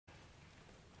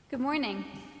Good morning.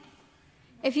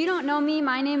 If you don't know me,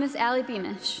 my name is Allie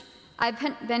Beamish. I've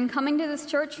been coming to this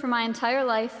church for my entire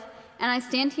life, and I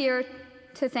stand here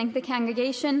to thank the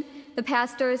congregation, the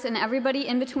pastors, and everybody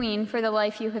in between for the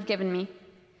life you have given me.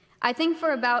 I think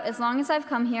for about as long as I've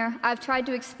come here, I've tried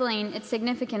to explain its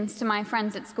significance to my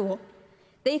friends at school.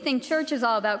 They think church is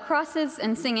all about crosses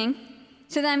and singing.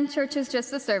 To them, church is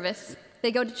just a service.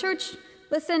 They go to church,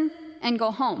 listen, and go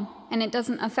home, and it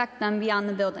doesn't affect them beyond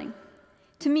the building.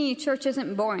 To me, church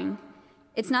isn't boring.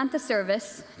 It's not the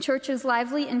service. Church is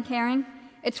lively and caring.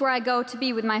 It's where I go to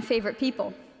be with my favorite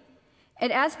people.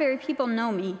 At Asbury, people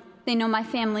know me. They know my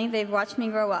family. They've watched me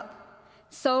grow up.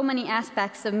 So many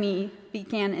aspects of me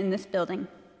began in this building.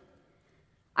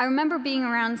 I remember being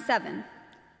around 7.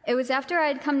 It was after I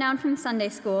had come down from Sunday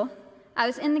school. I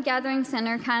was in the gathering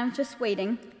center, kind of just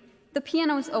waiting. The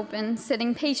piano was open,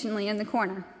 sitting patiently in the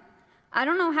corner. I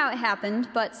don't know how it happened,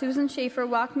 but Susan Schaefer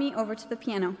walked me over to the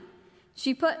piano.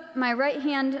 She put my right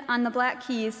hand on the black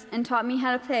keys and taught me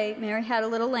how to play Mary Had a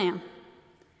Little Lamb.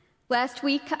 Last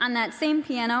week, on that same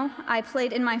piano, I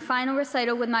played in my final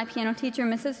recital with my piano teacher,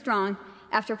 Mrs. Strong,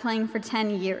 after playing for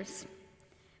 10 years.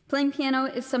 Playing piano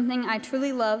is something I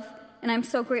truly love, and I'm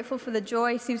so grateful for the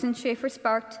joy Susan Schaefer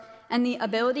sparked and the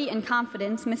ability and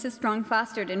confidence Mrs. Strong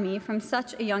fostered in me from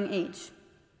such a young age.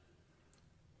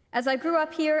 As I grew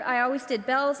up here, I always did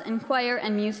bells and choir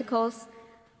and musicals.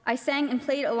 I sang and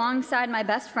played alongside my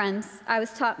best friends. I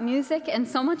was taught music and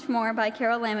so much more by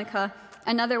Carol Lamica,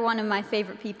 another one of my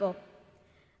favorite people.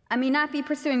 I may not be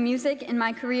pursuing music in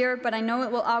my career, but I know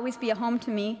it will always be a home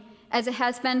to me, as it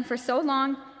has been for so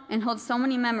long and holds so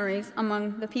many memories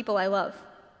among the people I love.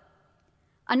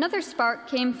 Another spark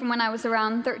came from when I was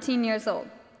around 13 years old.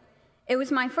 It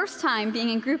was my first time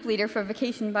being a group leader for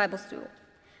Vacation Bible School.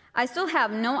 I still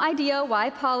have no idea why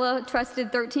Paula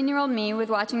trusted 13-year-old me with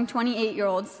watching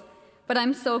 28-year-olds, but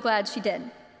I'm so glad she did.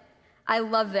 I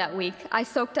loved that week. I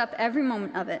soaked up every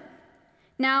moment of it.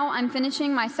 Now I'm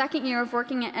finishing my second year of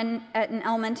working at an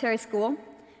elementary school.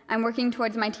 I'm working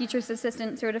towards my teacher's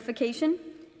assistant certification.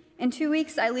 In 2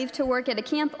 weeks, I leave to work at a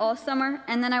camp all summer,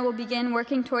 and then I will begin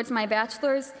working towards my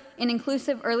bachelor's in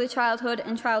inclusive early childhood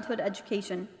and childhood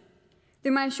education.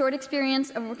 Through my short experience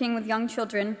of working with young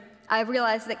children, I've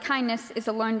realized that kindness is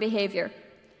a learned behavior.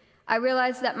 I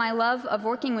realized that my love of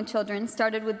working with children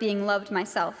started with being loved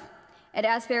myself. At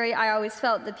Asbury, I always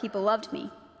felt that people loved me.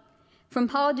 From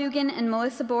Paula Dugan and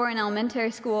Melissa Bohr in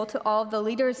elementary school to all of the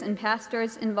leaders and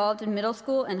pastors involved in middle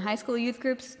school and high school youth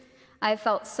groups, I have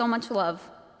felt so much love.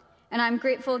 And I'm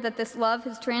grateful that this love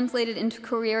has translated into a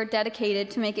career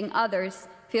dedicated to making others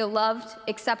feel loved,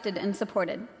 accepted, and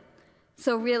supported.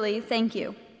 So really, thank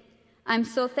you. I'm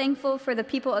so thankful for the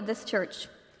people of this church.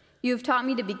 You have taught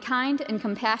me to be kind and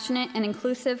compassionate and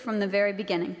inclusive from the very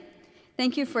beginning.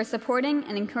 Thank you for supporting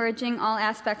and encouraging all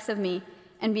aspects of me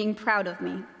and being proud of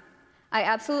me. I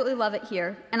absolutely love it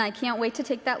here, and I can't wait to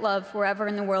take that love wherever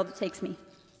in the world it takes me.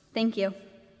 Thank you.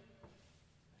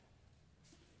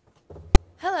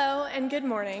 Hello and good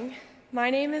morning.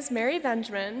 My name is Mary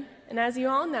Benjamin, and as you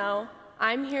all know,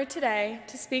 I'm here today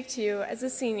to speak to you as a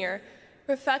senior,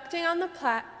 reflecting on the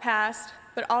past,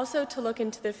 but also to look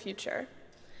into the future.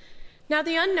 Now,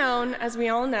 the unknown, as we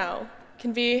all know,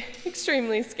 can be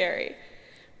extremely scary.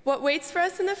 What waits for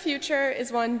us in the future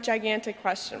is one gigantic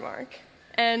question mark.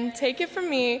 And take it from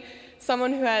me,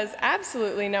 someone who has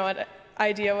absolutely no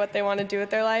idea what they want to do with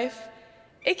their life,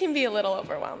 it can be a little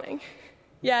overwhelming.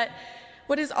 Yet,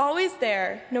 what is always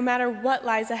there, no matter what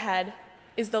lies ahead,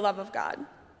 is the love of God.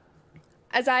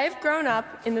 As I have grown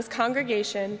up in this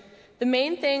congregation, the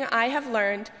main thing I have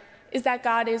learned is that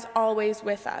God is always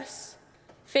with us.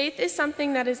 Faith is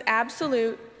something that is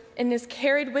absolute and is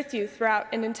carried with you throughout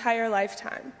an entire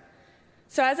lifetime.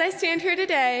 So as I stand here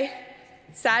today,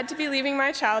 sad to be leaving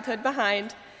my childhood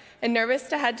behind and nervous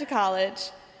to head to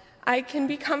college, I can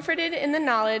be comforted in the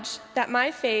knowledge that my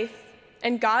faith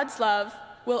and God's love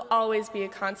will always be a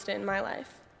constant in my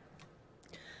life.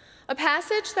 A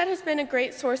passage that has been a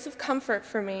great source of comfort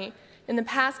for me in the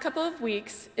past couple of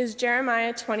weeks is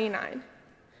Jeremiah 29.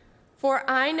 For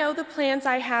I know the plans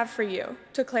I have for you,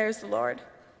 declares the Lord,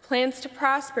 plans to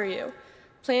prosper you,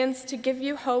 plans to give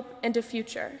you hope and a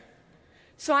future.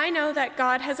 So I know that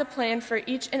God has a plan for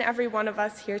each and every one of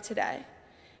us here today.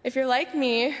 If you're like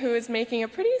me, who is making a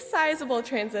pretty sizable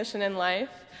transition in life,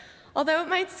 although it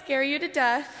might scare you to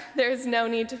death, there is no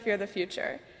need to fear the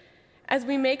future. As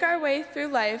we make our way through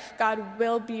life, God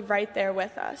will be right there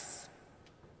with us.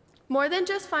 More than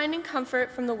just finding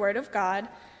comfort from the Word of God,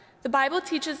 the Bible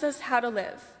teaches us how to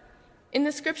live. In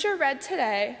the scripture read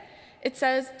today, it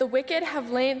says, "The wicked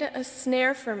have laid a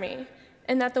snare for me,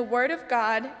 and that the Word of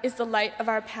God is the light of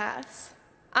our paths.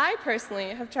 I personally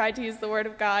have tried to use the Word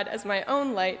of God as my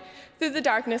own light through the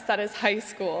darkness that is high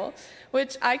school,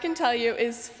 which I can tell you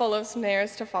is full of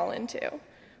snares to fall into.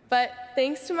 But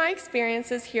thanks to my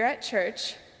experiences here at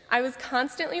church, I was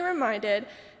constantly reminded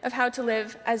of how to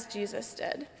live as Jesus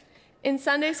did. In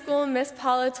Sunday school, Miss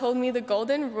Paula told me the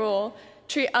golden rule: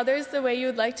 treat others the way you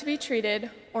would like to be treated,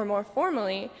 or more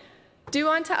formally, do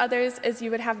unto others as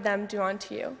you would have them do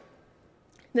unto you.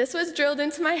 This was drilled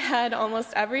into my head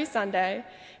almost every Sunday,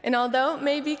 and although it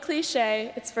may be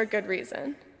cliche, it's for good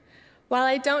reason. While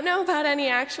I don't know about any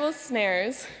actual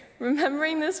snares,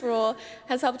 remembering this rule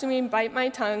has helped me bite my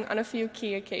tongue on a few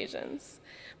key occasions.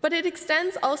 But it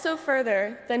extends also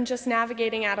further than just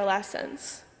navigating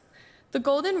adolescence. The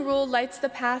golden rule lights the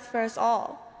path for us all.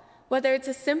 Whether it's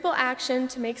a simple action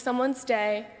to make someone's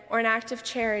day or an act of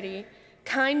charity,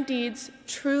 kind deeds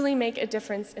truly make a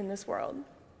difference in this world.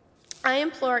 I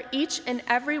implore each and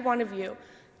every one of you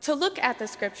to look at the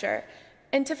scripture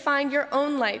and to find your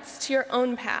own lights to your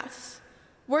own paths.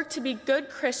 Work to be good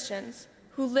Christians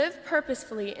who live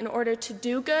purposefully in order to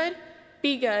do good,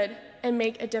 be good, and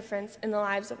make a difference in the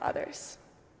lives of others.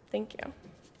 Thank you.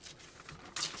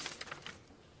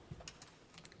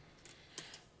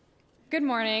 Good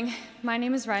morning. My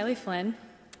name is Riley Flinn.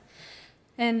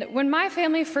 And when my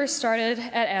family first started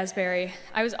at Asbury,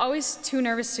 I was always too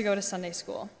nervous to go to Sunday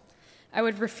school. I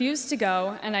would refuse to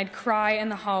go, and I'd cry in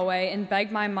the hallway and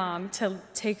beg my mom to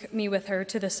take me with her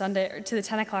to the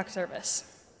 10 o'clock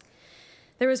service.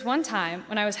 There was one time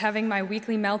when I was having my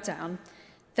weekly meltdown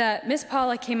that Miss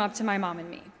Paula came up to my mom and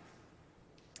me.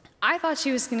 I thought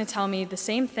she was going to tell me the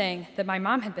same thing that my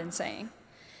mom had been saying,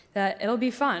 that it'll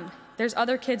be fun, there's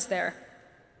other kids there.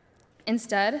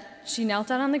 Instead, she knelt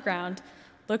down on the ground,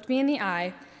 looked me in the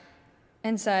eye,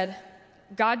 and said,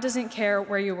 "God doesn't care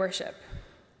where you worship.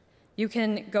 You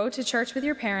can go to church with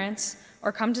your parents,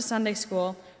 or come to Sunday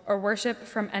school, or worship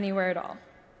from anywhere at all."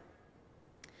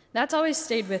 That's always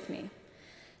stayed with me.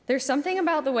 There's something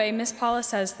about the way Miss Paula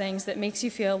says things that makes you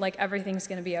feel like everything's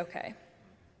going to be okay.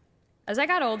 As I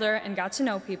got older and got to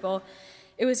know people,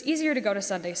 it was easier to go to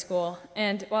Sunday school,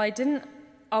 and while I didn't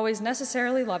always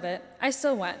necessarily love it, I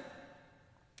still went.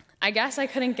 I guess I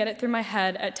couldn't get it through my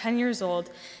head at 10 years old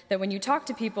that when you talk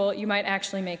to people, you might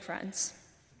actually make friends.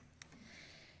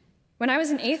 When I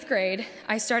was in 8th grade,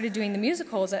 I started doing the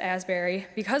musicals at Asbury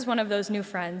because one of those new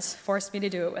friends forced me to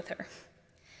do it with her.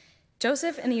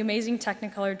 Joseph and the Amazing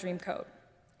Technicolor Dreamcoat.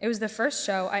 It was the first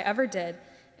show I ever did,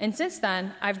 and since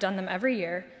then, I've done them every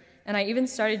year, and I even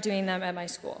started doing them at my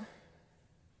school.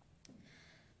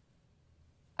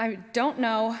 I don't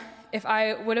know if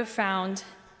I would have found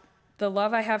the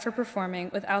love I have for performing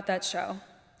without that show,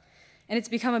 and it's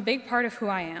become a big part of who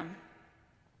I am.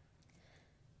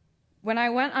 When I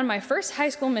went on my first high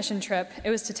school mission trip,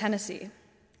 it was to Tennessee.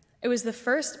 It was the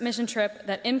first mission trip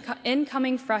that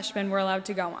incoming freshmen were allowed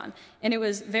to go on, and it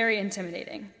was very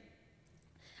intimidating.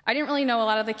 I didn't really know a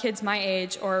lot of the kids my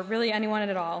age, or really anyone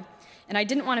at all, and I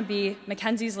didn't want to be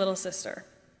Mackenzie's little sister.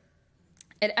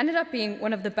 It ended up being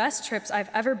one of the best trips I've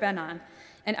ever been on,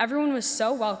 and everyone was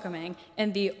so welcoming,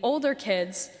 and the older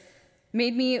kids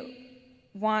made me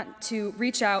want to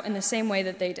reach out in the same way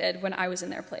that they did when I was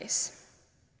in their place.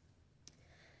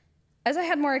 As I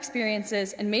had more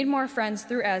experiences and made more friends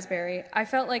through Asbury, I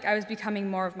felt like I was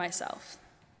becoming more of myself.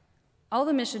 All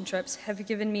the mission trips have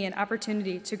given me an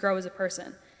opportunity to grow as a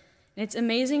person, and it's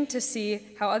amazing to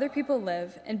see how other people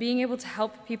live, and being able to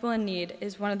help people in need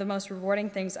is one of the most rewarding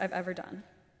things I've ever done.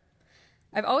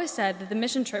 I've always said that the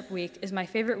mission trip week is my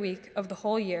favorite week of the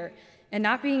whole year, and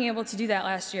not being able to do that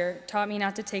last year taught me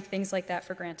not to take things like that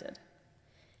for granted.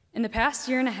 In the past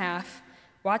year and a half,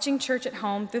 watching church at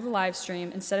home through the live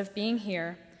stream instead of being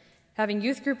here, having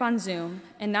youth group on Zoom,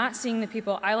 and not seeing the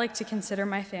people I like to consider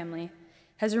my family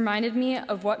has reminded me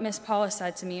of what Miss Paula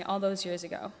said to me all those years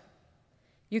ago.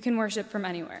 You can worship from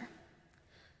anywhere.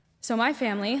 So my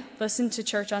family listened to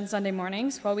church on Sunday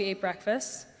mornings while we ate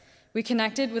breakfast. We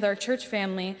connected with our church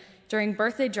family during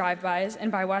birthday drive-bys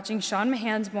and by watching Sean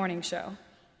Mahan's morning show.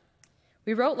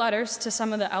 We wrote letters to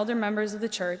some of the elder members of the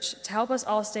church to help us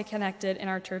all stay connected in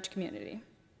our church community.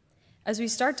 As we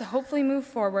start to hopefully move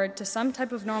forward to some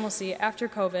type of normalcy after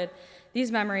COVID,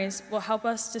 these memories will help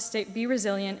us to be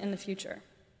resilient in the future.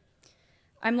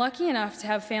 I'm lucky enough to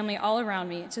have family all around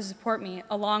me to support me,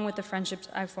 along with the friendships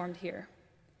I've formed here.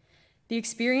 The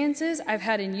experiences I've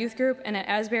had in youth group and at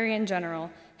Asbury in general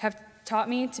have taught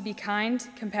me to be kind,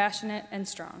 compassionate, and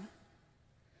strong.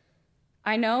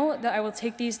 I know that I will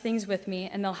take these things with me,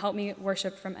 and they'll help me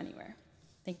worship from anywhere.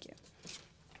 Thank you.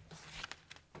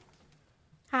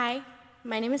 Hi,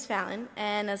 my name is Fallon,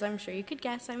 and as I'm sure you could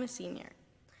guess, I'm a senior.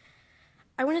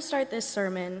 I want to start this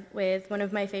sermon with one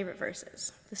of my favorite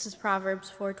verses. This is Proverbs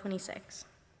 4:26.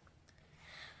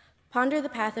 Ponder the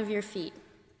path of your feet,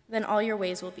 then all your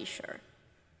ways will be sure.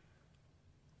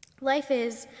 Life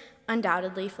is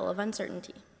undoubtedly full of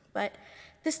uncertainty, but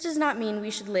this does not mean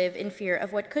we should live in fear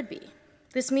of what could be.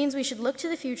 This means we should look to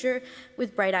the future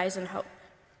with bright eyes and hope.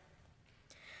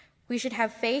 We should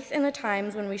have faith in the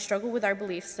times when we struggle with our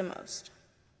beliefs the most.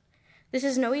 This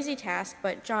is no easy task,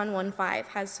 but John 1:5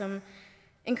 has some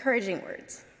encouraging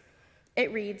words.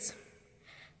 It reads,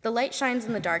 "The light shines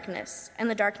in the darkness, and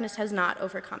the darkness has not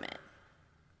overcome it."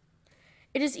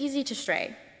 It is easy to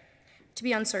stray, to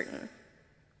be uncertain.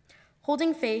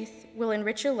 Holding faith will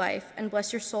enrich your life and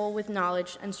bless your soul with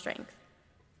knowledge and strength.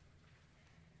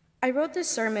 I wrote this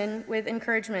sermon with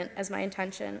encouragement as my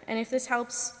intention, and if this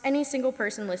helps any single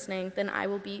person listening, then I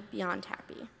will be beyond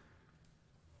happy.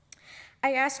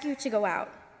 I ask you to go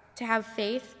out, to have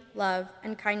faith, love,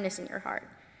 and kindness in your heart,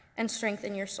 and strength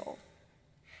in your soul.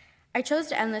 I chose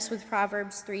to end this with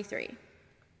Proverbs 3:3.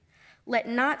 Let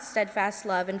not steadfast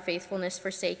love and faithfulness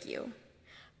forsake you.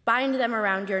 Bind them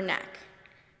around your neck,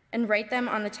 and write them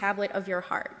on the tablet of your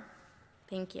heart.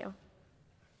 Thank you.